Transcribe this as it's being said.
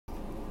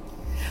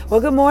Well,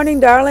 good morning,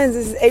 darlings.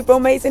 This is April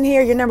Mason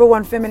here, your number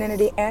one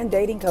femininity and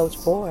dating coach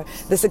for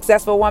the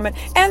successful woman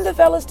and the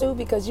fellas too,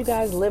 because you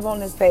guys live on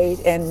this page,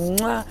 and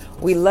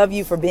we love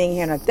you for being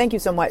here. And I thank you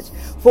so much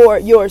for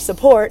your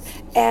support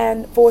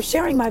and for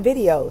sharing my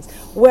videos.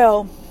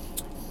 Well,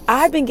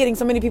 I've been getting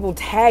so many people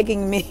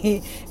tagging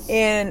me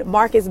in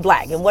Marcus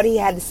Black and what he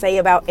had to say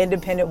about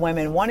independent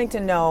women, wanting to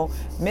know,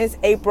 Miss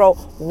April,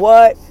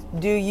 what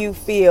do you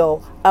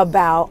feel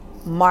about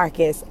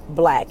Marcus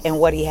Black and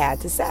what he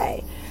had to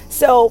say?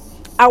 So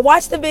I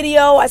watched the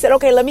video. I said,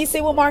 okay, let me see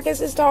what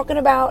Marcus is talking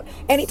about.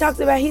 And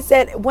he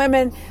said,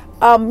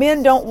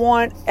 men don't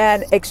want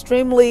an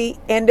extremely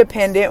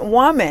independent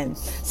woman.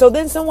 So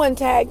then someone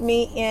tagged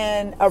me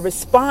in a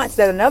response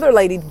that another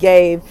lady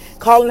gave,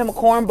 calling him a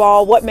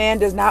cornball. What man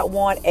does not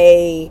want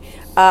a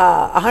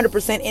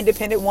 100%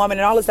 independent woman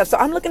and all this stuff. So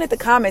I'm looking at the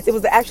comments. It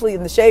was actually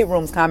in the Shade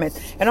Room's comments.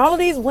 And all of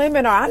these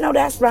women are, I know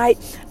that's right.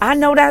 I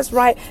know that's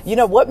right. You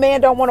know, what man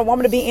don't want a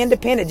woman to be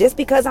independent? Just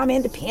because I'm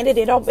independent,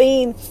 it don't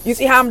mean, you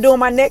see how I'm doing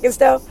my neck and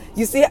stuff?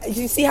 You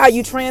see how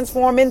you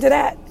transform into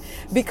that?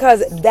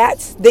 Because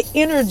that's the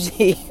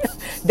energy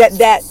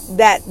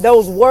that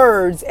those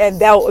words and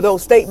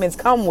those statements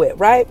come with,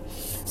 right?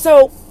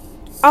 So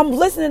I'm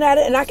listening at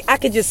it, and I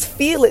could just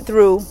feel it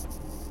through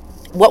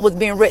what was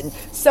being written.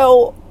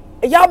 So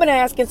y'all been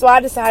asking, so I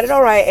decided,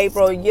 all right,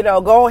 April,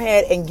 go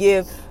ahead and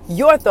give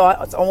your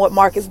thoughts on what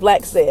Marcus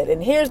Black said.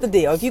 And here's the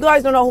deal. If you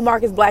guys don't know who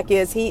Marcus Black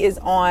is, he is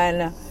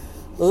on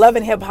Love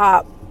and Hip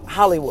Hop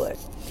Hollywood.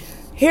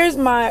 Here's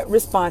my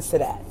response to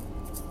that.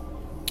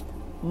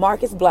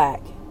 Marcus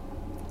Black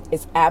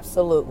is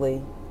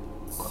absolutely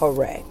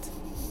correct.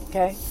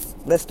 Okay?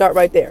 Let's start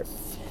right there.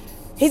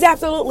 He's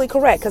absolutely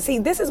correct. Because, see,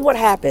 this is what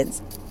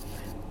happens.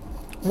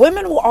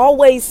 Women will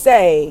always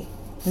say,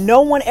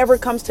 no one ever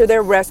comes to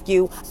their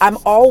rescue. I'm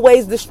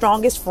always the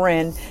strongest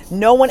friend.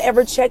 No one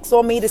ever checks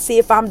on me to see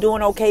if I'm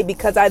doing okay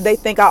because they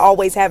think I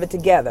always have it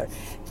together.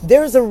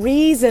 There's a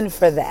reason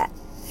for that.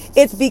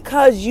 It's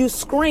because you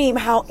scream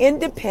how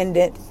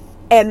independent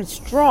and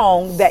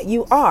strong that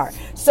you are.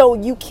 So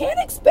you can't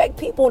expect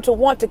people to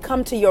want to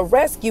come to your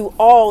rescue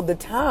all the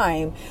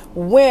time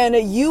when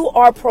you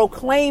are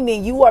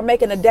proclaiming, you are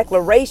making a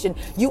declaration,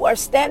 you are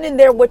standing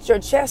there with your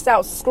chest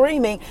out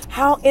screaming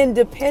how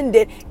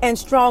independent and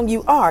strong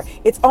you are.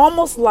 It's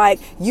almost like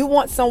you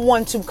want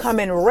someone to come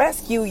and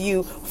rescue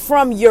you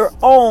from your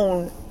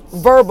own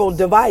verbal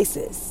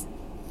devices.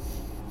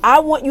 I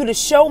want you to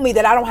show me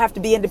that I don't have to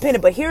be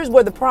independent. But here's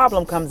where the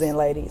problem comes in,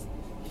 ladies.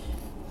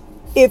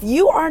 If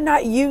you are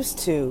not used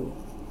to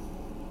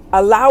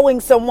allowing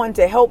someone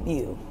to help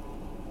you,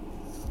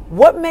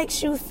 what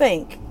makes you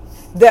think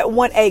that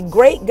when a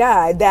great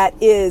guy that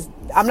is,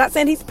 I'm not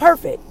saying he's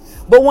perfect,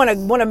 but when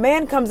a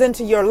man comes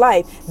into your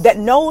life that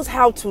knows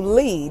how to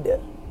lead,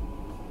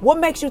 what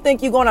makes you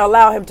think you're going to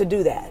allow him to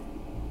do that?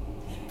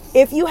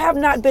 If you have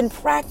not been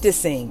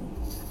practicing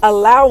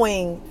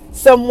allowing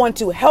someone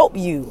to help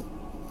you,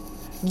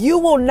 you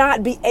will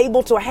not be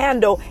able to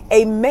handle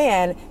a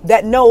man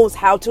that knows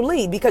how to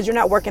lead because you're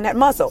not working that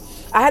muscle.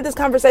 I had this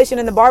conversation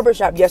in the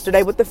barbershop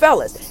yesterday with the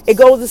fellas. It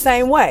goes the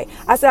same way.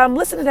 I said, I'm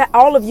listening to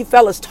all of you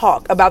fellas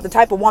talk about the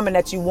type of woman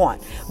that you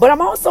want, but I'm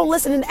also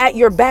listening at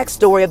your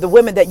backstory of the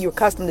women that you're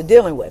accustomed to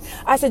dealing with.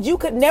 I said, you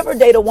could never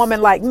date a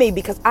woman like me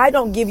because I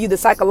don't give you the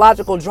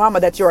psychological drama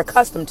that you're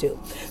accustomed to.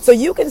 So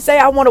you can say,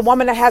 I want a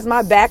woman that has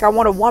my back. I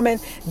want a woman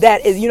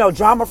that is,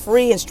 drama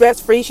free and stress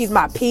free. She's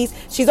my peace.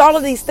 She's all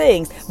of these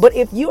things. But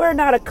if you are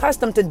not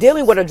accustomed to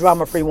dealing with a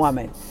drama-free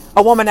woman,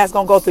 a woman that's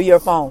going to go through your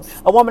phone,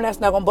 a woman that's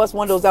not going to bust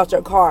windows out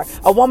your car,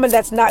 a woman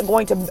that's not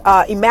going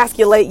to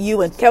emasculate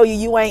you and tell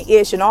you ain't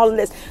ish and all of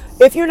this.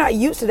 If you're not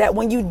used to that,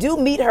 when you do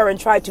meet her and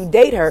try to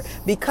date her,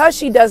 because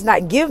she does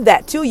not give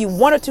that to you,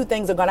 one or two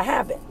things are going to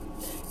happen.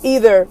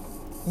 Either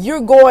you're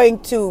going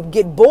to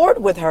get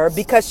bored with her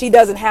because she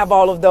doesn't have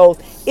all of those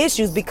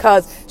issues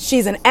because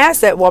she's an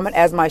asset woman,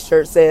 as my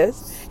shirt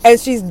says, and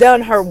she's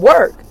done her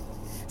work.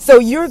 So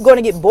you're going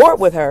to get bored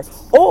with her,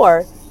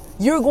 or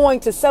you're going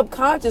to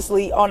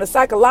subconsciously, on a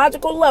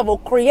psychological level,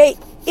 create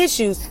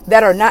issues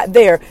that are not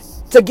there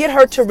to get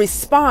her to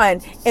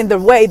respond in the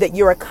way that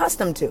you're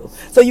accustomed to.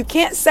 So you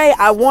can't say,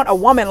 I want a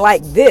woman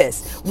like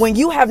this, when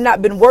you have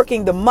not been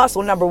working the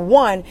muscle, number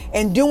one,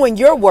 and doing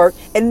your work,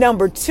 and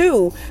number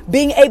two,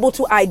 being able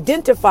to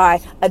identify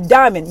a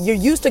diamond. You're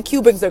used to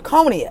cubic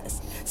zirconias.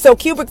 So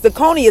cubic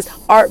zirconias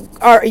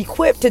are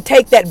equipped to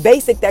take that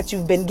basic that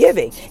you've been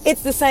giving.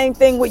 It's the same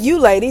thing with you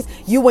ladies.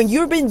 When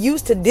you've been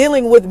used to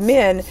dealing with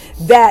men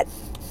that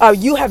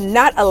you have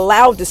not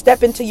allowed to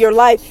step into your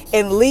life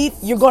and lead,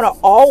 you're going to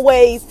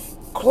always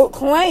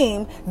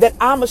claim that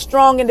I'm a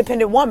strong,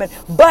 independent woman,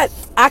 but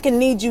I can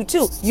need you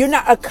too. You're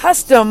not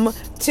accustomed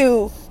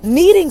to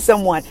needing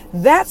someone.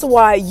 That's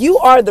why you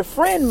are the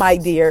friend, my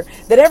dear,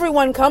 that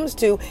everyone comes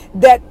to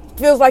that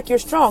feels like you're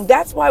strong.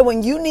 That's why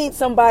when you need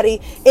somebody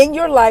in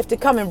your life to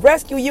come and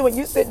rescue you and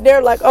you sit there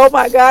like, oh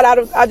my God,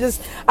 I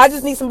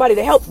just need somebody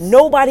to help.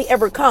 Nobody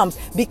ever comes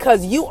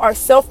because you are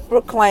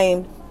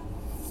self-proclaimed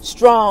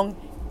strong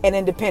and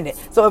independent.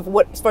 So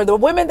for the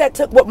women that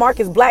took what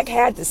Marcus Black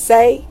had to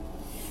say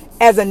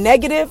as a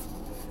negative,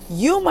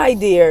 you, my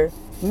dear,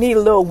 need a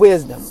little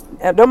wisdom.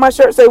 Don't my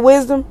shirt say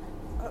wisdom?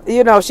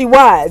 You know, she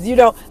wise, you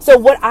know. So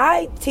what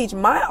I teach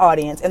my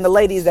audience and the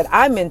ladies that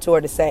I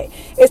mentor to say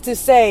is to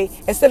say,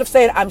 instead of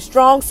saying I'm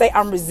strong, say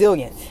I'm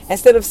resilient.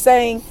 Instead of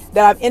saying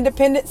that I'm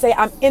independent, say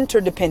I'm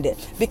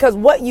interdependent. Because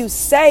what you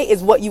say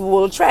is what you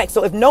will attract.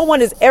 So if no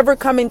one is ever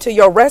coming to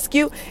your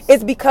rescue,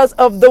 it's because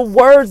of the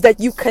words that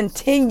you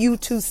continue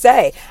to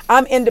say.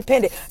 I'm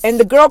independent. And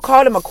the girl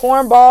called him a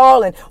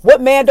cornball, and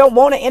what man don't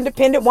want an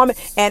independent woman?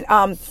 And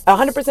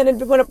 100%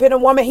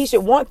 independent woman, he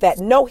should want that.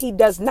 No, he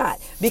does not.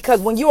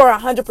 Because when you are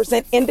 100%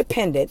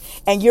 independent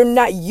and you're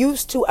not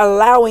used to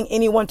allowing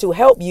anyone to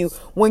help you,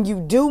 when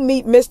you do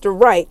meet Mr.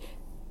 Right,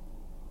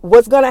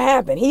 what's going to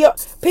happen?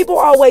 People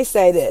always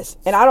say this,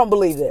 and I don't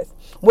believe this.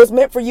 What's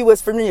meant for you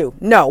is for you.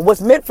 No, what's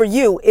meant for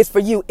you is for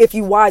you if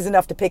you're wise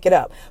enough to pick it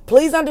up.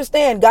 Please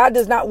understand, God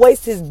does not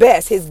waste his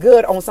best, his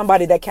good on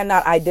somebody that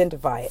cannot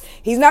identify it.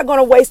 He's not going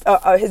to waste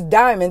his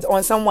diamonds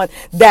on someone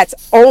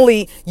that's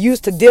only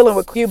used to dealing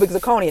with cubic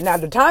zirconia. Now,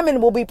 the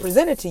diamond will be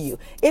presented to you.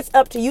 It's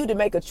up to you to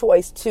make a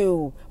choice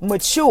to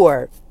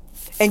mature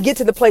and get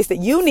to the place that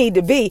you need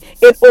to be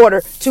in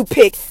order to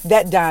pick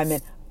that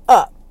diamond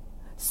up.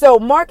 So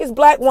Marcus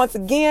Black, once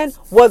again,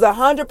 was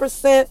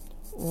 100%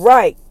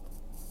 right.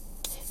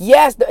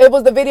 Yes, it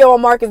was the video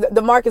on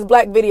the Marcus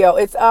Black video.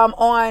 It's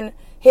on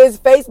his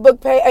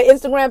Facebook page,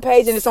 Instagram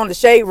page, and it's on the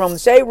Shade Room. The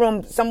Shade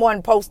Room,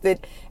 someone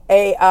posted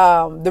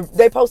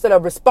they posted a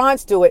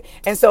response to it.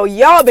 And so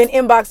y'all been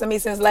inboxing me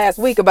since last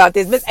week about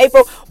this. Miss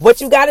April,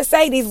 what you got to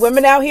say? These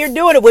women out here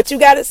doing it. What you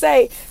got to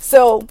say?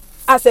 So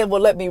I said,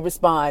 well, let me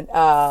respond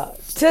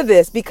to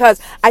this,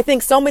 because I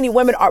think so many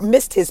women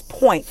missed his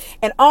point.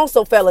 And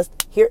also, fellas,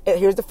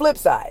 here's the flip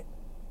side.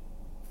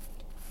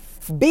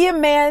 Be a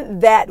man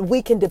that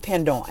we can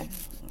depend on.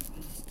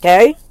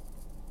 Okay?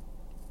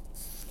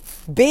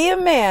 Be a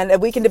man that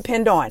we can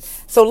depend on.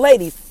 So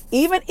ladies,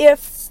 even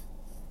if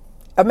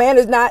a man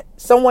is not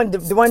someone,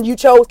 the one you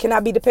chose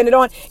cannot be depended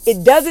on,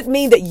 it doesn't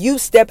mean that you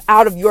step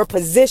out of your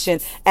position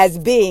as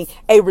being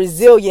a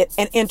resilient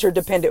and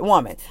interdependent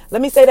woman.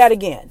 Let me say that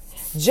again.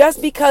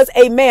 Just because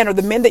a man or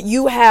the men that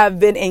you have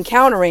been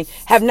encountering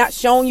have not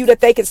shown you that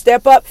they can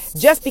step up,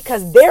 just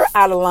because they're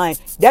out of line,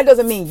 that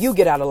doesn't mean you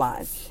get out of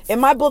line. In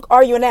my book,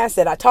 Are You an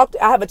Asset? I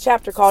have a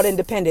chapter called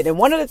Independent. And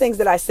one of the things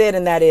that I said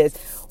in that is,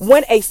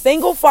 when a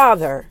single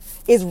father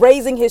is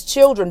raising his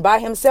children by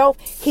himself,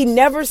 he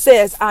never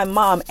says, I'm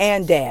mom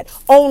and dad.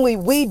 Only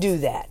we do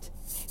that.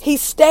 He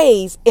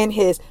stays in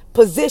his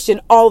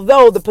position,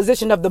 although the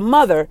position of the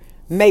mother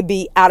may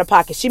be out of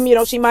pocket.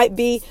 She might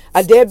be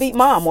a deadbeat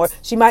mom, or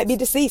she might be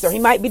deceased, or he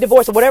might be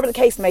divorced, or whatever the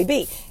case may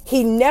be.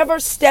 He never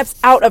steps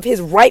out of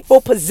his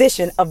rightful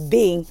position of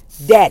being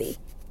daddy,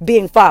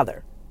 being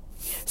father.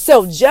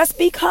 So just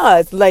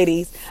because,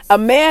 ladies, a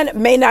man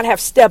may not have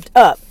stepped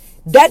up,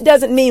 that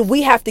doesn't mean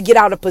we have to get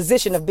out of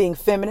position of being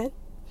feminine,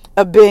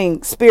 of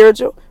being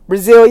spiritual,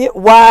 resilient,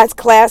 wise,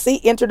 classy,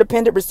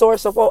 interdependent,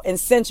 resourceful, and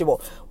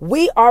sensual.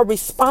 We are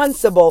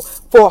responsible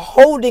for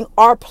holding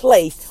our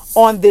place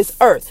on this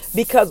earth,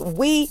 because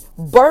we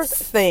birth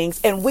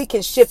things and we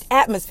can shift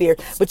atmosphere,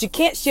 but you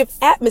can't shift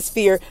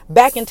atmosphere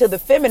back into the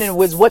feminine,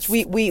 which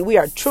we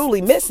are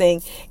truly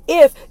missing,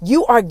 if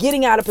you are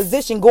getting out of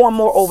position, going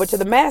more over to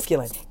the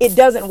masculine. It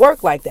doesn't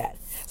work like that.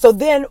 So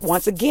then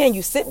once again,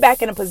 you sit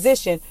back in a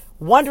position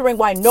wondering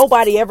why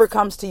nobody ever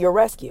comes to your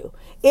rescue.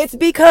 It's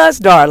because,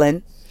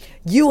 darling,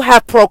 you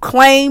have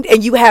proclaimed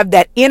and you have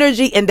that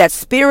energy and that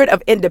spirit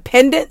of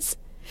independence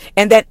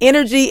and that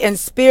energy and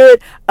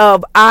spirit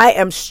of I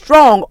am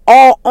strong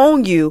all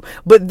on you.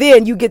 But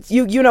then you get,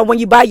 when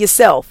you by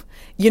yourself,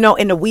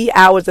 in the wee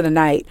hours of the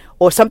night,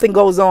 or something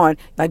goes on,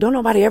 like, don't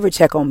nobody ever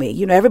check on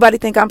me. Everybody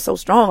think I'm so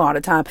strong all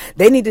the time.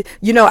 They need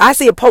to, I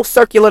see a post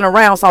circulating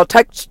around, so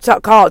I'll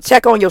call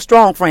check on your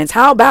strong friends.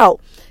 How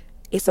about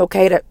it's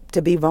okay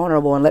to be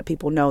vulnerable and let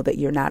people know that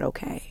you're not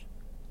okay?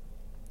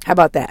 How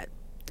about that?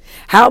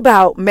 How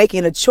about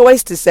making a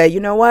choice to say, you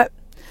know what?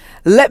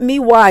 Let me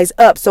wise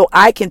up so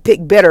I can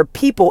pick better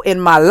people in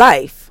my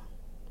life.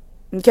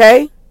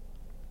 Okay?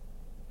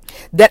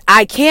 That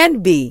I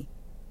can be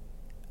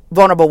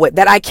vulnerable with,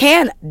 that I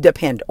can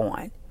depend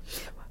on.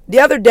 The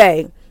other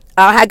day,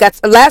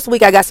 last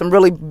week I got some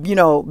really,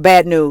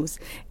 bad news.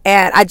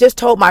 And I just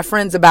told my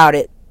friends about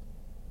it.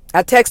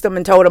 I texted them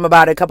and told them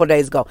about it a couple of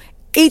days ago.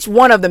 Each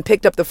one of them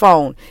picked up the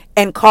phone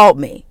and called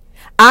me.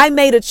 I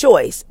made a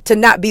choice to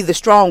not be the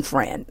strong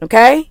friend,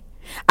 okay?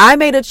 I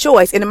made a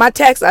choice. And in my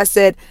text, I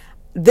said,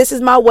 this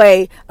is my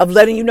way of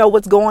letting you know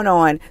what's going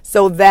on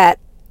so that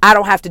I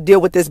don't have to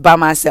deal with this by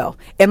myself.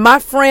 And my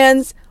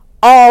friends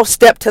all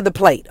stepped to the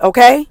plate,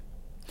 okay?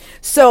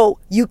 So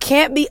you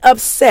can't be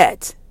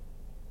upset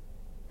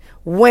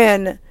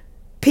when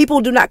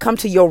people do not come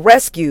to your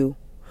rescue,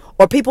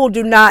 or people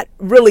do not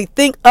really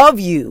think of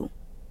you,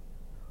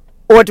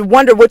 or to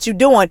wonder what you're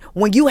doing,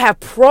 when you have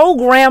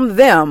programmed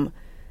them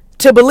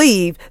to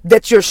believe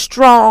that you're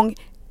strong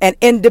and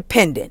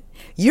independent.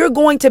 you're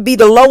going to be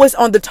the lowest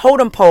on the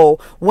totem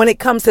pole when it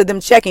comes to them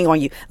checking on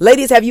you.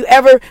 Ladies, have you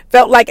ever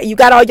felt like you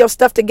got all your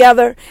stuff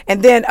together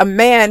and then a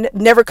man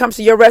never comes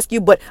to your rescue,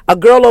 but a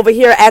girl over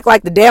here act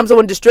like the damsel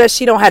in distress?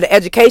 She don't have the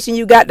education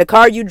you got, the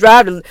car you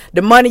drive,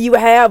 the money you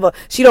have, or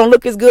she don't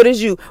look as good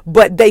as you,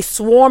 but they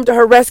swarm to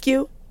her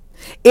rescue?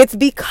 It's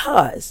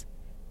because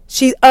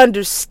she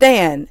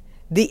understands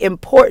the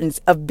importance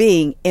of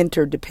being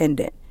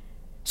interdependent.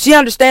 She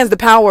understands the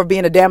power of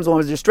being a damsel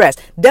in distress.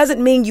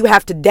 Doesn't mean you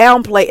have to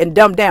downplay and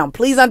dumb down.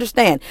 Please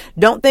understand.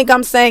 Don't think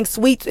I'm saying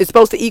sweet is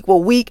supposed to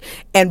equal weak,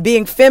 and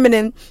being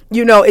feminine,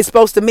 is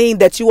supposed to mean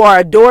that you are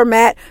a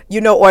doormat,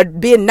 or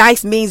being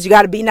nice means you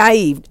got to be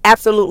naive.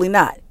 Absolutely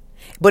not.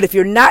 But if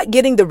you're not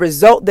getting the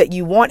result that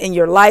you want in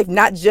your life,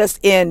 not just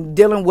in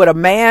dealing with a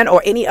man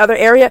or any other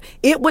area,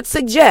 it would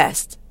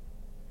suggest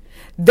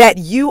that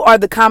you are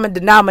the common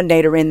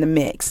denominator in the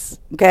mix.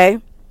 Okay?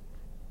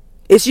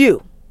 It's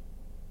you.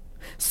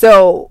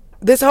 So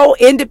this whole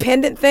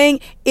independent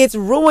thing, it's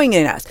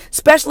ruining us,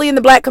 especially in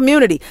the black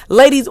community.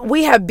 Ladies,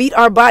 we have beat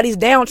our bodies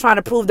down trying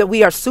to prove that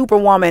we are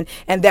superwoman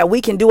and that we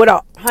can do it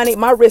all. Honey,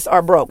 my wrists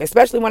are broke,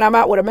 especially when I'm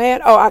out with a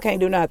man. Oh, I can't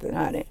do nothing,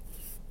 honey.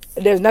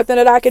 There's nothing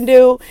that I can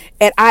do.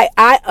 And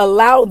I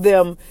allow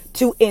them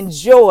to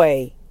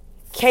enjoy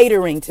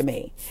catering to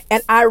me,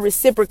 and I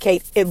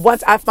reciprocate it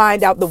once I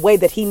find out the way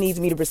that he needs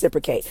me to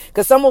reciprocate.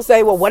 Because some will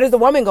say, well, what is the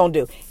woman going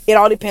to do? It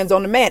all depends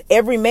on the man.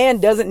 Every man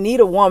doesn't need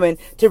a woman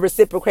to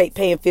reciprocate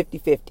paying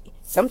 50-50.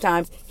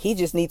 Sometimes he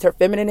just needs her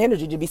feminine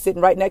energy to be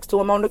sitting right next to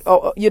him on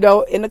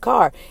the, in the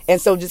car. And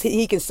so just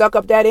he can suck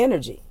up that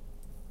energy.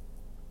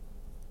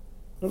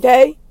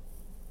 Okay?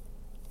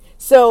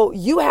 So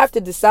you have to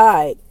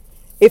decide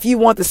if you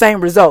want the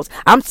same results.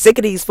 I'm sick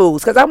of these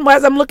fools, because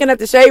as I'm looking at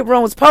the Shade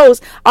Room's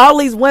post, all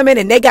these women,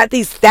 and they got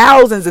these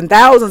thousands and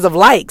thousands of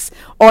likes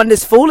on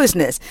this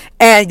foolishness.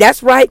 And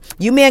that's right,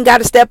 you men got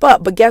to step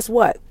up. But guess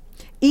what?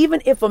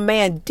 Even if a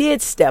man did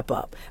step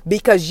up,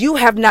 because you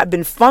have not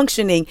been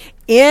functioning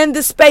in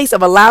the space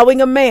of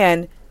allowing a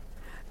man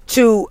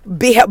to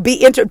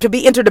be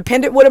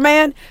interdependent with a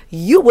man,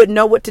 you would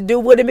know what to do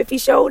with him if he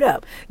showed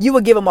up. You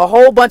would give him a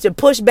whole bunch of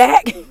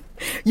pushback.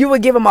 You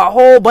would give him a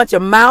whole bunch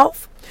of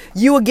mouth.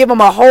 You would give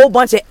him a whole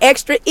bunch of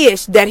extra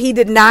ish that he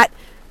did not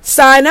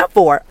sign up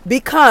for,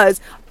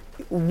 because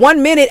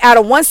 1 minute out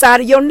of one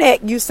side of your neck,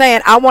 you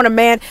saying, I want a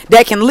man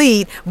that can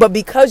lead. But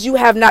because you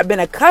have not been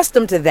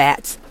accustomed to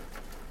that,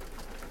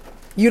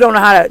 you don't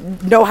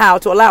know how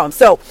to allow him.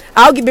 So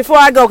before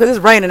I go, because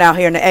it's raining out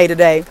here in the A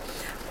today,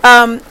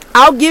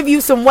 I'll give you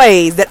some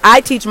ways that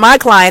I teach my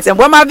clients, and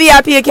where my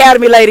VIP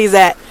Academy ladies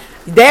at,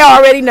 they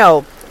already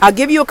know. I'll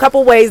give you a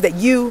couple ways that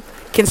you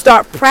can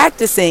start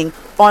practicing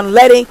on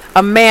letting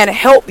a man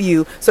help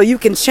you, so you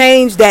can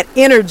change that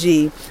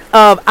energy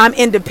of I'm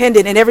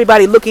independent and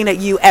everybody looking at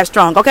you as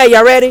strong. Okay,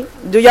 y'all ready?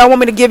 Do y'all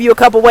want me to give you a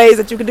couple ways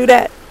that you can do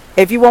that?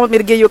 If you want me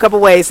to give you a couple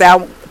ways,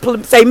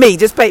 say me.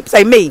 Just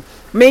say me.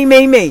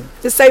 Me.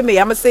 Just say me.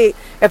 I'm going to see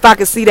if I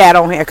can see that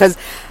on here, because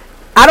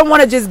I don't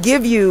want to just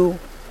give you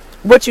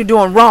what you're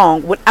doing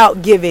wrong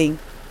without giving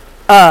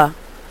a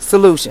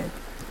solution.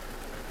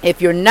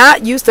 If you're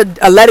not used to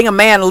letting a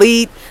man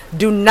lead,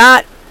 do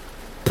not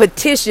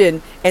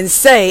petition and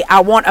say, I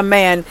want a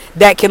man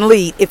that can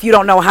lead, if you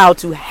don't know how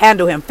to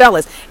handle him.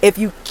 Fellas, if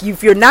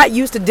you're not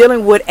used to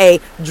dealing with a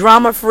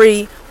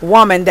drama-free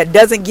woman that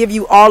doesn't give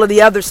you all of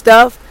the other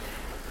stuff,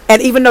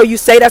 and even though you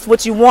say that's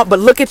what you want, but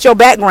look at your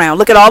background,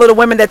 look at all of the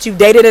women that you've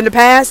dated in the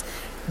past,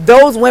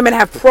 those women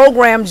have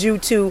programmed you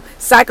to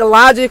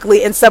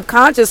psychologically and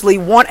subconsciously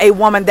want a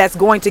woman that's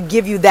going to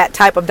give you that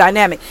type of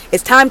dynamic.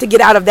 It's time to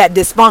get out of that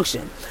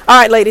dysfunction. All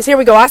right, ladies, here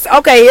we go.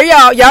 Okay, here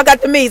y'all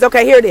got the me's.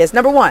 Okay, here it is.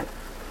 Number one.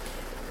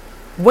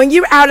 When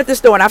you're out at the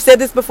store, and I've said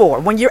this before,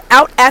 when you're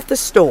out at the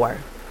store,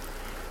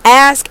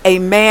 ask a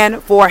man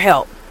for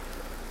help.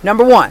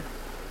 Number one,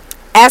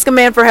 ask a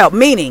man for help,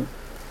 meaning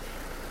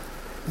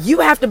you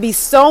have to be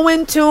so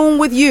in tune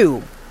with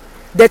you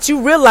that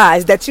you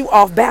realize that you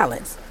off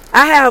balance.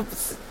 I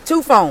have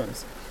 2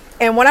 phones,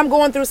 and when I'm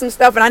going through some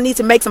stuff and I need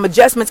to make some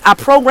adjustments, I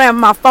program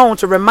my phone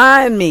to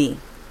remind me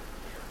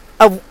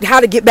of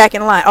how to get back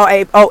in line.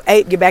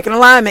 Abe, get back in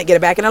alignment, get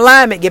it back in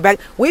alignment, get back.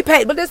 We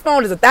paid, but this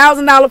phone is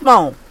 $1,000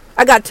 phone.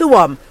 I got 2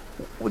 of them.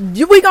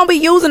 We gonna be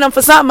using them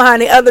for something,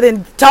 honey, other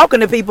than talking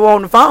to people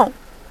on the phone.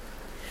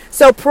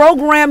 So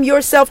program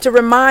yourself to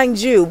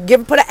remind you.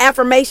 Put an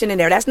affirmation in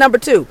there. That's number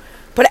 2.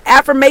 Put an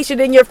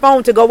affirmation in your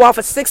phone to go off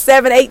 6,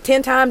 7, 8,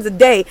 10 times a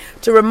day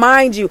to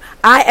remind you,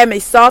 I am a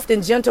soft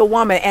and gentle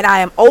woman, and I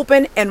am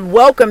open and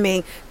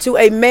welcoming to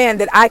a man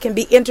that I can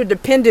be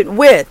interdependent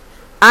with.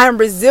 I am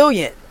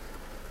resilient.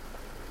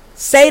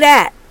 Say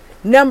that.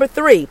 Number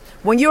 3,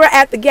 when you are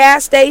at the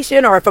gas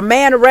station, or if a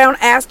man around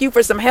asks you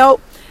for some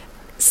help,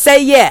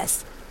 say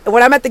yes.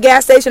 When I'm at the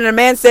gas station and a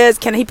man says,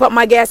 can he pump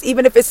my gas,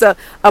 even if it's a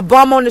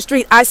bum on the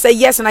street, I say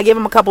yes, and I give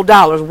him a couple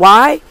dollars.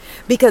 Why?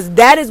 Because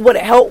that is what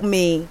helped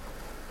me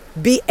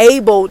be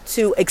able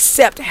to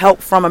accept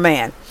help from a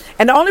man.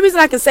 And the only reason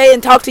I can say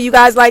and talk to you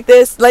guys like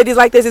this, ladies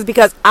like this, is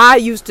because I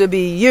used to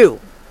be you.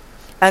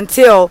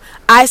 until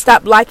I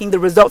stopped liking the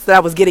results that I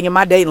was getting in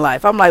my dating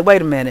life. I'm like,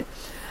 wait a minute.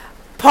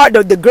 Part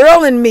of the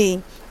girl in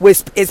me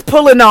is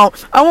pulling on,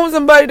 I want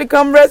somebody to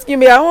come rescue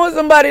me. I want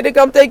somebody to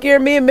come take care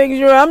of me and make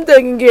sure I'm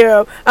taken care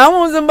of. I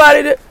want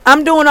somebody to,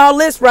 I'm doing all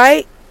this,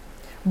 right?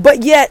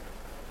 But yet,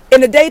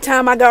 in the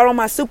daytime, I got on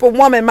my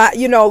superwoman, my,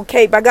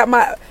 cape. I got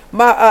my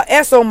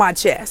S on my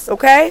chest,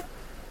 okay?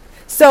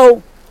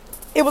 So,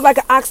 it was like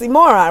an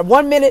oxymoron.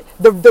 1 minute,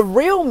 the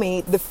real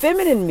me, the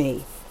feminine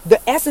me, the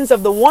essence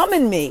of the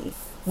woman me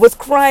was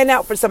crying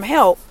out for some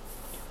help,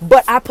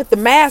 but I put the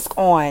mask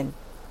on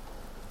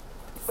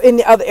in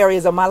the other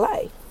areas of my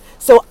life.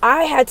 So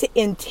I had to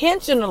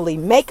intentionally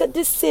make a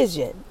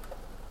decision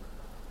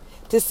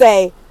to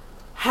say,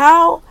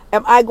 how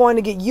am I going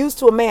to get used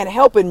to a man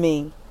helping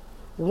me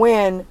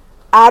when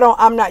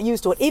I'm not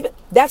used to it? Even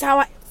that's how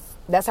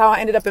I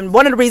ended up in,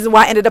 one of the reasons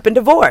why I ended up in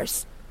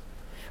divorce.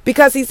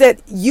 Because he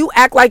said, you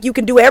act like you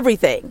can do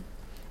everything.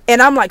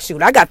 And I'm like,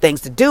 shoot, I got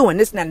things to do and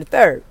this and that and the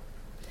third.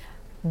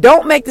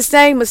 Don't make the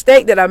same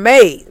mistake that I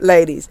made,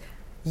 ladies.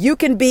 You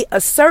can be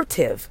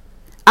assertive.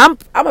 I'm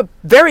a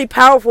very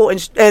powerful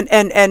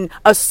and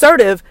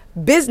assertive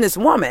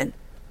businesswoman.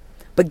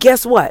 But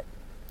guess what?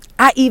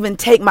 I even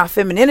take my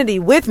femininity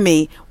with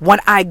me when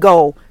I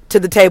go to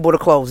the table to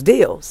close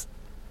deals.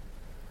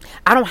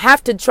 I don't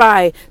have to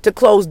try to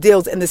close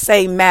deals in the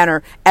same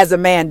manner as a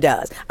man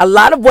does. A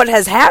lot of what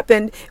has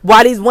happened,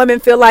 why these women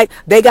feel like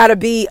they got to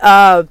be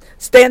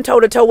stand toe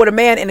to toe with a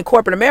man in the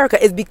corporate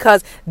America, is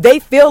because they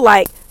feel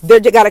like they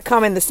got to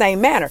come in the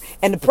same manner.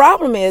 And the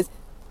problem is,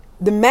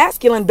 the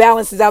masculine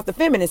balances out the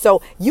feminine.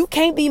 So you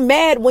can't be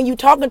mad when you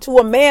talking to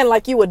a man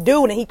like you a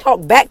dude and he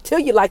talk back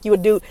to you like you a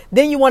dude.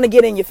 Then you want to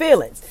get in your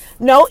feelings.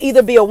 No,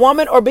 either be a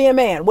woman or be a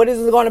man. What is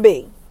it going to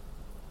be?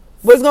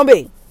 What's it going to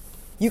be?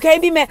 You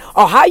can't be mad.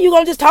 Or how you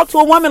going to just talk to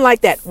a woman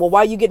like that? Well, why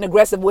are you getting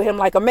aggressive with him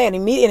like a man?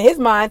 In his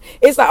mind,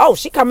 it's like, oh,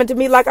 she coming to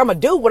me like I'm a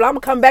dude. Well, I'm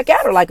going to come back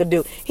at her like a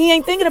dude. He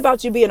ain't thinking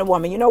about you being a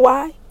woman. You know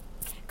why?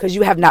 Because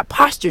you have not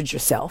postured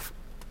yourself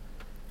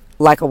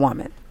like a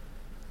woman.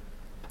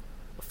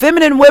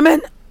 Feminine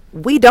women,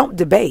 we don't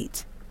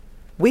debate.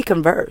 We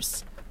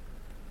converse.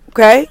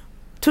 Okay?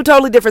 Two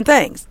totally different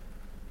things.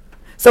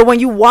 So when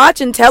you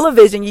watching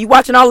television, you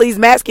watching all these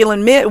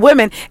masculine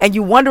women and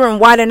you wondering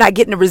why they're not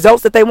getting the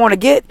results that they want to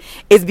get,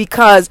 is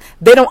because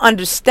they don't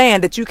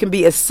understand that you can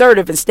be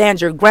assertive and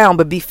stand your ground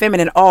but be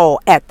feminine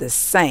all at the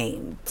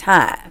same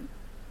time.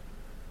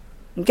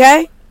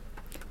 Okay?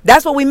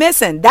 That's what we're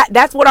missing.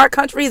 That's what our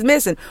country is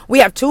missing. We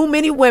have too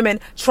many women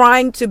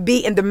trying to be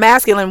in the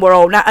masculine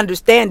world, not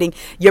understanding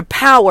your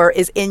power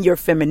is in your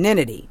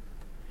femininity.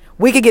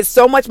 We could get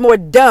so much more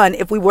done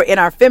if we were in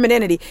our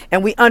femininity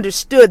and we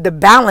understood the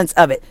balance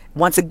of it.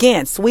 Once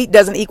again, sweet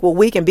doesn't equal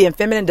weak, and being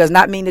feminine does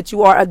not mean that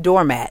you are a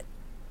doormat.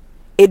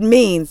 It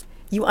means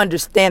you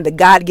understand the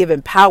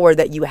God-given power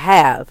that you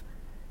have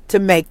to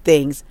make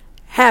things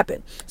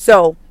happen.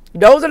 So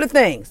those are the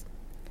things.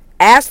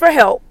 Ask for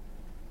help.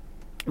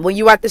 When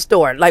you at the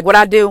store, like what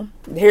I do,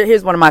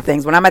 here's one of my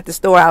things. When I'm at the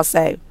store, I'll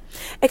say,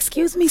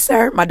 excuse me,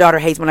 sir. My daughter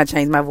hates when I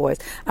change my voice.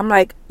 I'm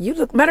like, you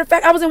look, matter of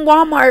fact, I was in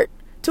Walmart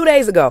 2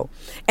 days ago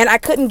and I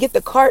couldn't get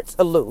the carts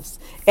loose.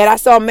 And I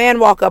saw a man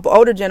walk up, an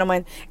older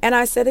gentleman, and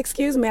I said,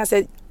 excuse me. I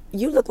said,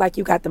 you look like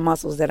you got the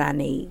muscles that I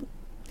need.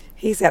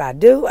 He said, I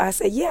do. I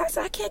said, yeah. I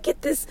said, I can't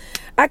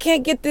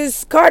get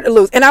this cart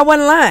loose. And I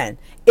wasn't lying.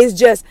 It's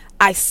just,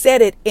 I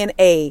said it in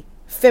a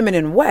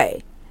feminine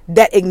way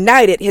that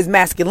ignited his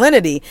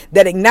masculinity,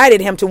 that ignited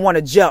him to want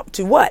to jump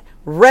to what?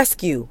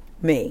 Rescue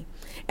me.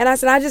 And I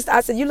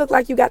said, you look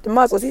like you got the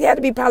muscles. He had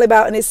to be probably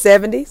about in his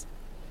 70s.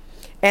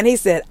 And he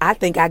said, I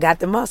think I got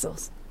the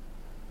muscles.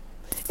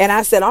 And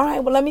I said, all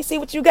right, well, let me see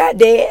what you got,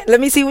 Dad. Let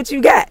me see what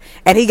you got.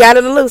 And he got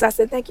it loose. I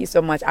said, thank you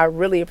so much. I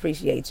really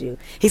appreciate you.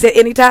 He said,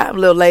 anytime,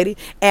 little lady.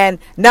 And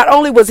not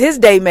only was his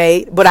day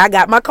made, but I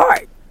got my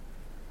cart.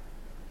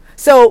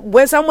 So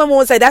when some women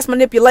will say that's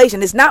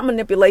manipulation, it's not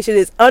manipulation.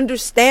 It's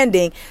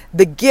understanding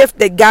the gift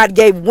that God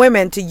gave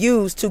women to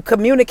use to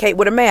communicate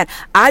with a man.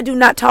 I do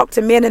not talk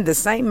to men in the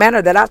same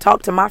manner that I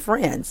talk to my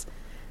friends,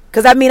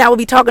 because I mean I would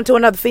be talking to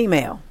another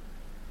female.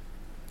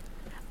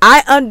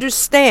 I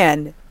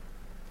understand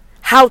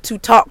how to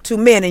talk to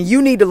men, and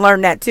you need to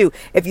learn that too.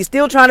 If you're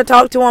still trying to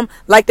talk to them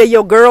like they're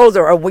your girls,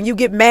 or when you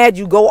get mad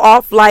you go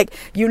off like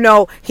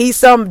he's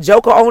some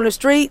joker on the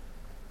street,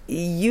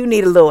 you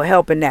need a little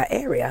help in that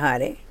area,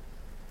 honey.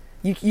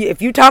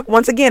 If you talk,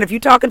 once again, if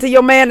you're talking to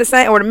your man the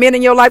same, or the men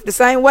in your life the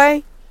same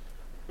way,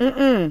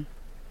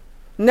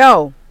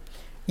 no.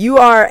 You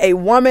are a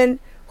woman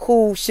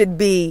who should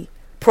be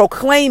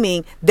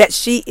proclaiming that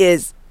she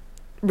is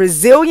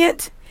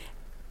resilient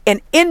and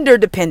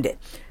interdependent.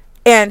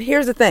 And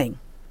here's the thing.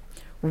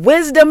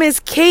 Wisdom is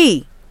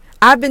key.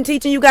 I've been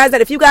teaching you guys that.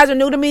 If you guys are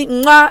new to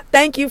me,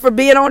 thank you for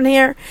being on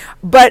here.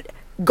 But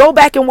go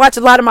back and watch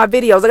a lot of my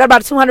videos. I got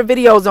about 200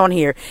 videos on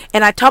here.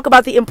 And I talk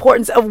about the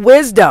importance of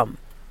wisdom.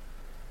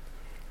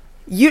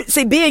 You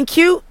see, being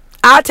cute,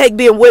 I'll take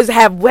being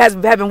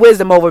having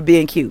wisdom over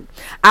being cute.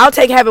 I'll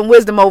take having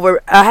wisdom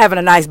over having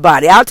a nice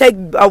body. I'll take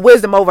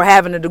wisdom over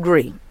having a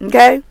degree.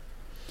 Okay?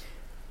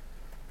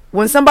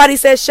 When somebody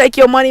says shake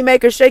your money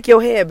maker, shake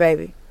your head,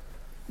 baby.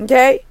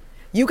 Okay?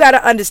 You got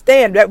to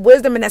understand that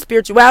wisdom and that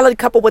spirituality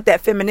coupled with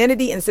that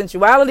femininity and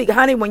sensuality,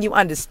 honey, when you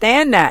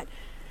understand that,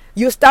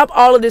 you stop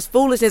all of this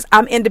foolishness.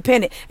 I'm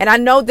independent. And I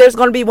know there's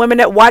going to be women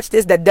that watch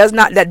this that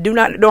do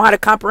not know how to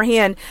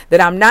comprehend that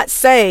I'm not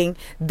saying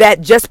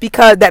that just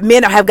because that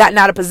men have gotten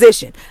out of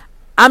position.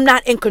 I'm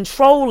not in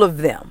control of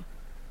them.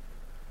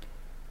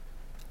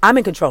 I'm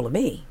in control of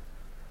me.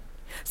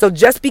 So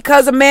just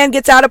because a man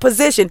gets out of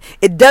position,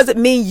 it doesn't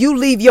mean you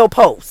leave your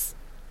post.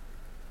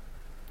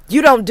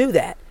 You don't do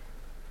that.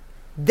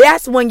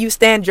 That's when you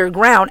stand your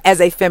ground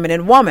as a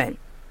feminine woman.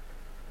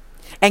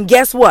 And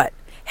guess what?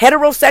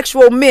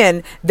 Heterosexual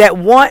men that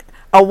want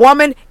a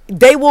woman,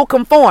 they will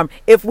conform.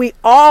 If we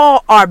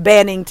all are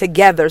banding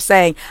together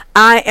saying,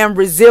 I am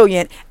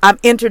resilient, I'm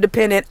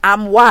interdependent,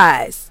 I'm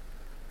wise.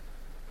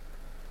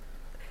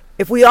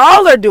 If we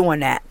all are doing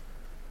that,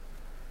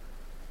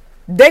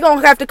 they're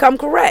going to have to come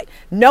correct.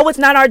 No, it's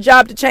not our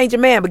job to change a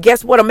man. But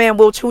guess what? A man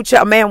will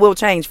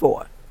change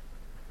for?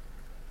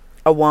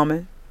 A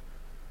woman.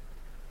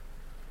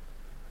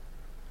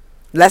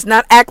 Let's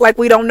not act like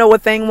we don't know a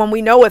thing when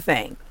we know a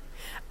thing.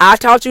 I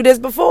taught you this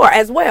before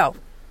as well.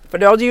 For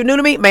those of you new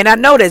to me, may not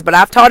know this, but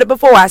I've taught it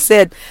before. I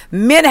said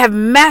men have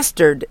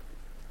mastered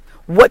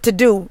what to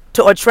do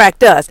to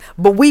attract us,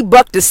 but we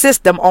buck the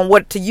system on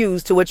what to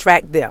use to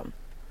attract them.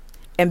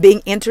 And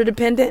being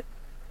interdependent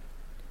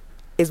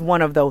is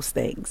one of those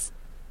things.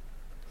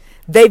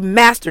 They've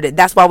mastered it.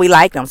 That's why we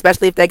like them,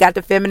 especially if they got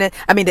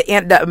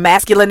the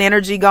masculine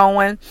energy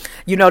going.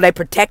 You know, they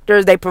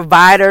protectors, they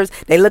providers.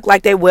 They look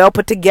like they well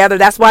put together.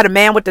 That's why the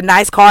man with the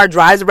nice car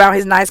drives around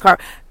his nice car.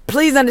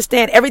 Please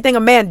understand, everything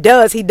a man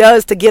does, he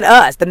does to get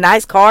us. The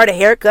nice car, the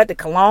haircut, the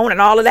cologne, and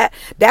all of that,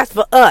 that's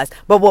for us.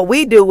 But what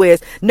we do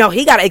is, no,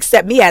 he got to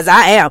accept me as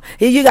I am.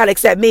 You got to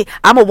accept me.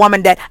 I'm a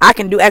woman that I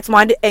can do X,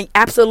 Y, and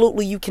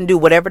absolutely you can do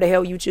whatever the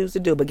hell you choose to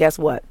do. But guess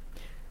what?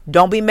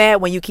 Don't be mad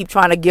when you keep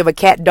trying to give a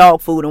cat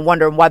dog food and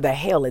wondering why the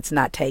hell it's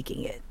not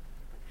taking it.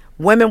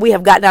 Women, we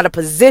have gotten out of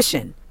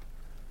position.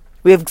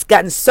 We have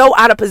gotten so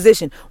out of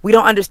position. We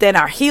don't understand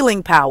our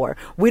healing power.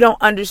 We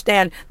don't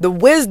understand the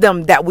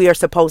wisdom that we are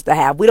supposed to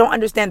have. We don't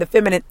understand the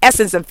feminine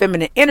essence and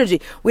feminine energy.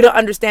 We don't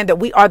understand that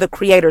we are the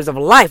creators of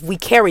life. We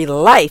carry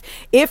life.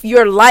 If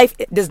your life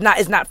is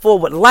not full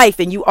with life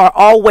and you are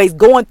always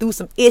going through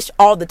some ish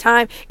all the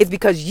time, it's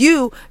because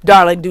you,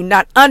 darling, do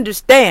not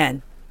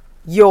understand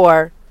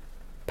your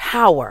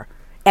power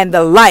and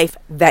the life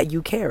that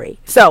you carry.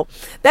 So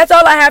that's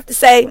all I have to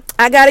say.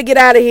 I got to get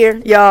out of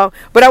here, y'all.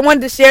 But I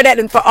wanted to share that.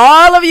 And for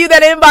all of you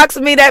that inboxed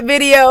me that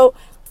video,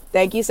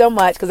 thank you so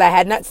much, because I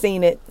had not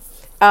seen it.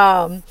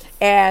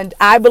 And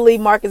I believe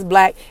Marcus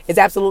Black is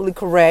absolutely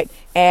correct.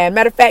 And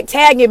matter of fact,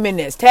 tag him in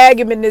this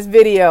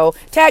video.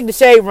 Tag the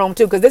Shade Room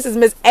too, because this is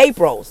Miss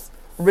April's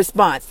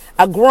response.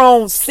 A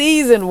grown,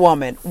 seasoned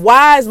woman,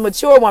 wise,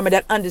 mature woman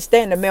that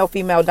understands the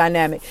male-female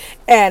dynamic.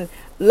 And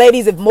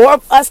ladies, if more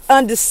of us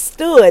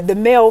understood the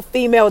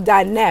male-female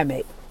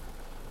dynamic,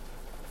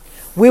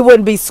 we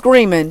wouldn't be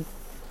screaming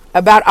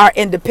about our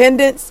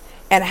independence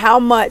and how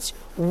much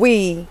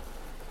we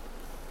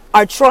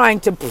are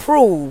trying to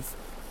prove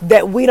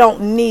that we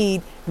don't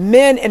need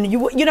men. And you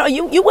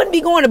wouldn't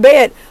be going to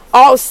bed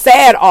all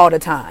sad all the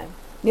time.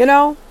 You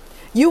know,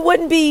 you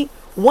wouldn't be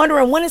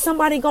wondering, when is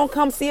somebody going to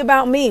come see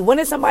about me? When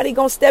is somebody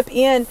going to step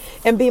in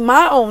and be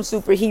my own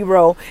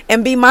superhero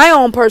and be my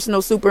own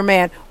personal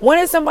Superman? When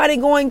is somebody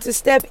going to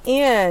step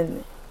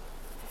in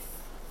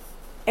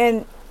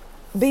and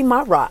be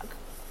my rock?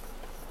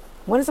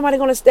 When is somebody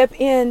going to step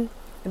in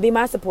and be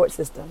my support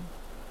system?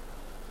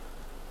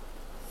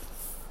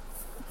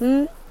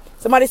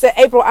 Somebody said,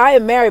 April, I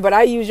am married, but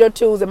I use your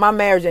tools in my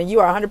marriage and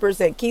you are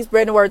 100%. Keep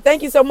spreading the word.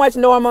 Thank you so much,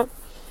 Norma.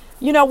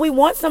 You know, we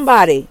want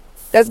somebody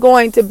that's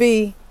going to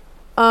be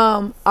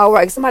all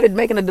right. Somebody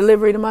making a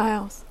delivery to my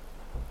house.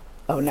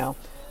 Oh no.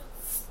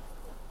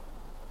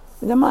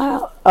 Is that my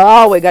house? I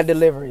always got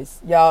deliveries.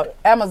 Y'all,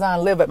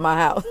 Amazon live at my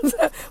house.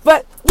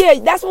 But yeah,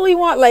 that's what we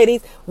want,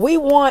 ladies. We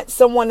want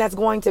someone that's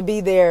going to be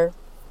there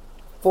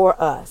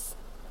for us.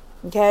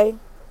 Okay?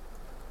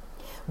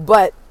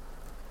 But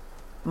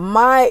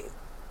my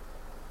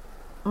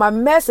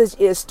message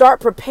is, start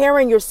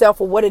preparing yourself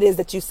for what it is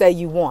that you say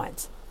you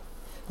want.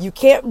 You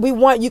can't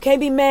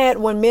be mad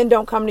when men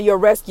don't come to your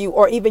rescue,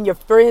 or even your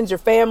friends, your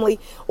family,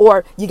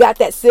 or you got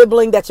that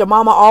sibling that your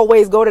mama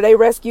always go to their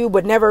rescue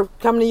but never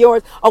come to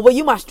yours. Oh, well,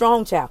 you my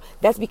strong child.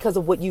 That's because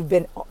of what you've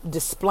been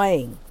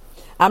displaying.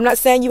 I'm not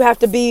saying you have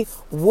to be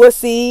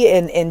wussy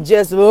and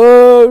just,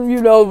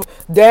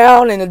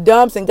 down in the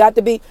dumps and got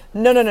to be.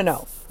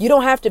 No. You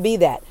don't have to be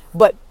that.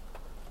 But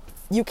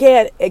you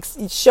can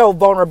show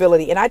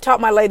vulnerability. And I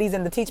taught my ladies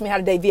in the Teach Me How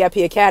to Date VIP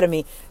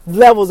Academy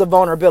levels of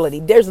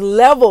vulnerability. There's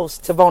levels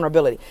to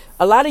vulnerability.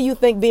 A lot of you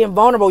think being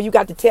vulnerable, you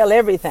got to tell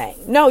everything.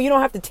 No, you don't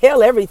have to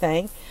tell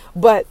everything.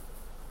 But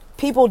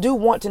people do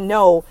want to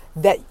know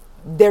that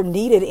they're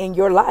needed in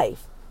your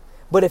life.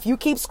 But if you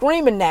keep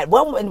screaming that,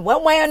 well, in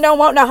one way I don't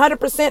want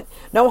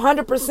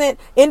 100%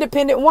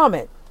 independent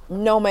woman.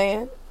 No,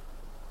 man.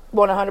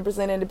 Want a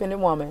 100%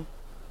 independent woman.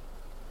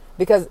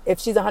 Because if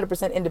she's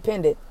 100%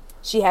 independent,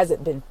 she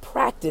hasn't been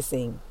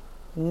practicing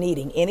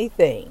needing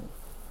anything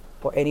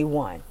or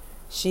anyone.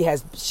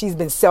 She's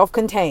been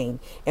self-contained.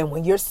 And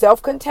when you're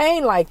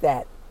self-contained like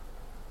that,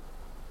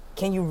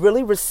 can you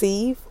really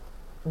receive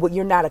what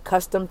you're not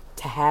accustomed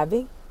to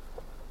having?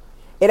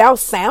 It all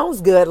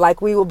sounds good.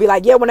 Like we will be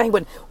like, yeah, when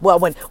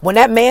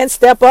that man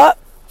step up,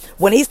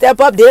 when he step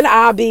up, then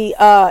I'll be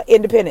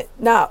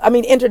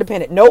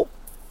interdependent. Nope.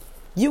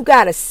 You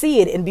got to see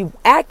it and be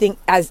acting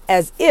as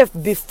if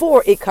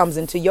before it comes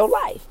into your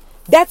life.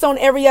 That's on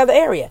every other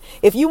area.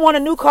 If you want a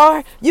new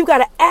car, you got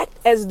to act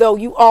as though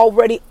you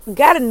already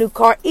got a new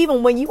car,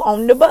 even when you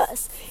own the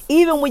bus.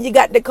 Even when you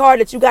got the car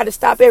that you got to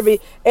stop every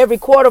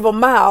quarter of a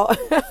mile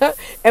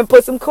and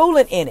put some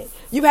coolant in it.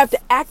 You have to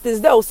act as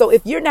though. So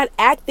if you're not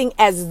acting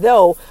as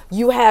though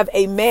you have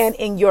a man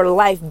in your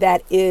life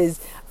that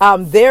is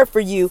there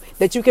for you,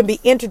 that you can be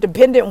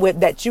interdependent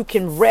with, that you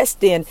can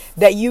rest in,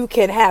 that you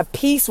can have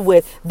peace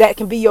with, that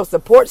can be your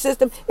support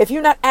system. If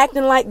you're not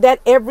acting like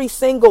that every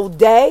single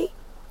day,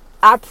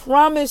 I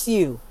promise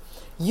you,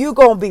 you're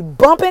going to be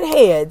bumping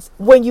heads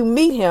when you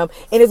meet him.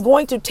 And it's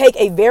going to take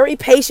a very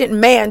patient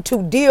man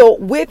to deal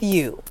with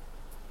you.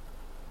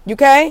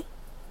 Okay?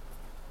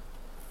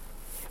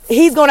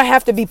 He's going to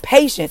have to be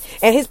patient.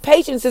 And his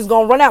patience is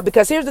going to run out.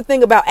 Because here's the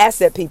thing about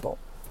asset people.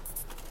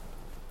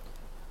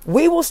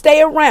 We will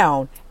stay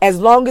around as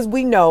long as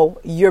we know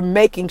you're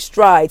making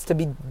strides to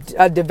be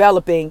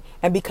developing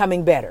and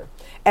becoming better.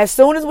 As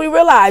soon as we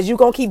realize you're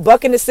going to keep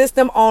bucking the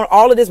system on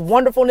all of this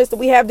wonderfulness that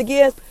we have to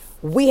give,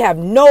 we have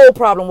no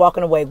problem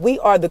walking away. We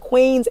are the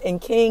queens and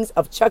kings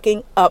of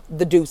chucking up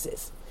the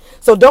deuces.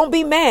 So don't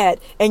be mad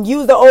and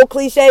use the old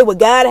cliche, what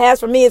God has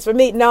for me is for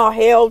me. No,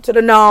 hell to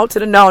the no, to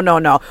the no, no,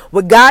 no.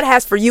 What God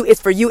has for you is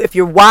for you if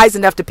you're wise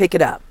enough to pick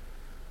it up.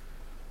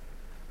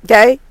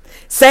 Okay?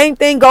 Same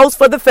thing goes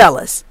for the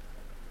fellas.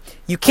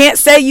 You can't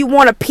say you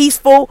want a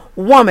peaceful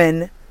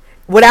woman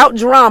without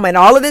drama and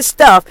all of this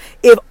stuff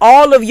if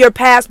all of your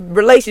past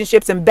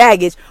relationships and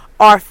baggage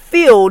are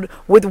filled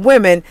with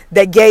women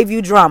that gave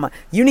you drama.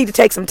 You need to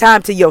take some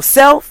time to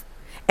yourself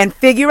and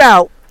figure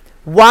out,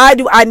 why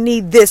do I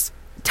need this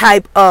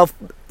type of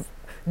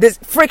this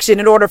friction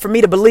in order for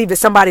me to believe that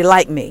somebody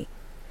like me?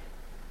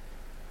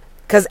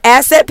 Because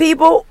asset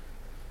people,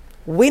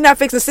 we not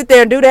fixing to sit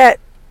there and do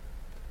that.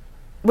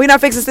 We're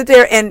not fixing to sit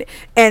there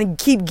and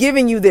keep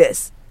giving you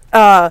this.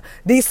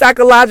 These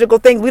psychological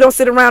things. We don't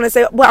sit around and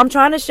say, well, I'm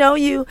trying to show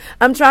you.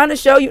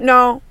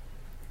 No.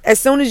 As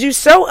soon as you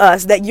show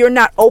us that you're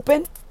not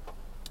open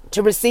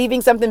to receiving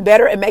something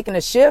better and making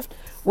a shift,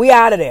 we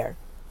out of there.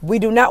 We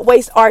do not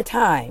waste our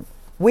time.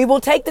 We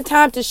will take the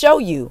time to show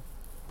you.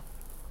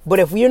 But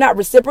if you're not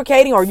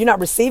reciprocating or you're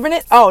not receiving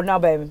it, oh, no,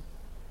 baby.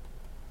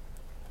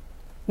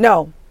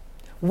 No.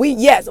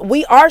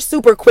 We are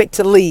super quick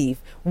to leave.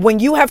 When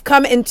you have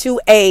come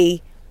into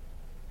a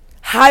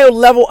higher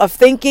level of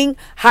thinking,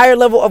 higher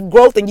level of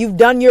growth, and you've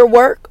done your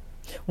work,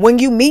 when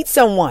you meet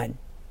someone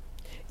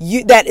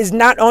that is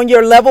not on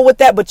your level with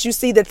that, but you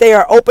see that they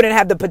are open and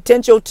have the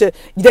potential to,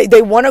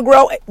 they want to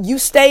grow, you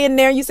stay in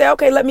there and you say,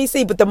 okay, let me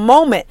see. But the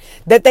moment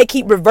that they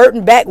keep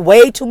reverting back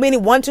one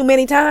too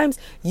many times,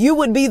 you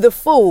would be the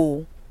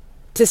fool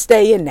to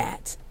stay in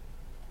that.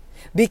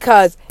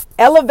 Because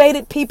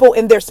elevated people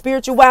in their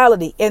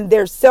spirituality, in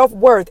their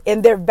self-worth,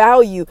 in their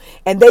value,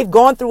 and they've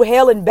gone through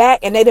hell and back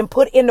and they didn't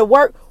put in the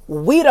work,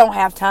 we don't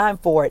have time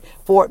for it,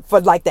 for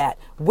like that.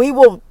 We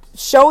will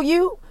show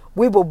you,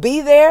 we will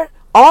be there,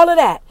 all of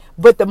that.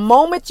 But the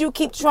moment you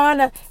keep trying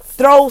to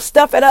throw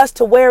stuff at us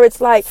to where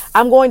it's like,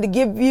 I'm going to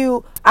give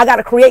you, I got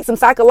to create some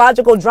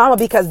psychological drama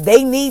because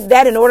they need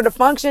that in order to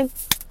function,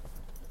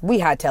 we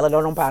hightail it,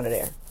 don't pound it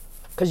there,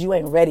 because you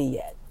ain't ready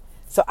yet.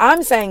 So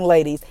I'm saying,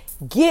 ladies,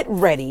 get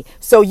ready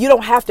so you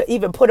don't have to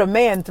even put a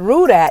man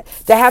through that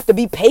to have to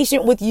be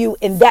patient with you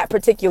in that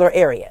particular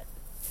area.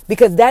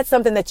 Because that's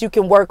something that you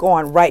can work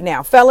on right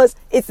now. Fellas,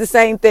 it's the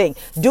same thing.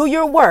 Do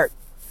your work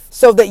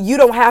so that you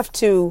don't have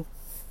to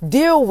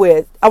deal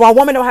with, or a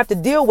woman don't have to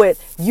deal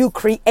with you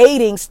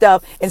creating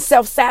stuff and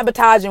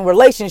self-sabotaging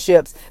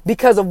relationships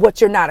because of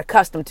what you're not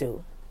accustomed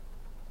to.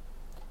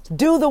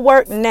 Do the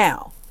work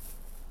now.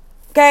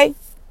 Okay?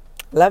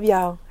 Love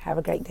y'all. Have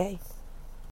a great day.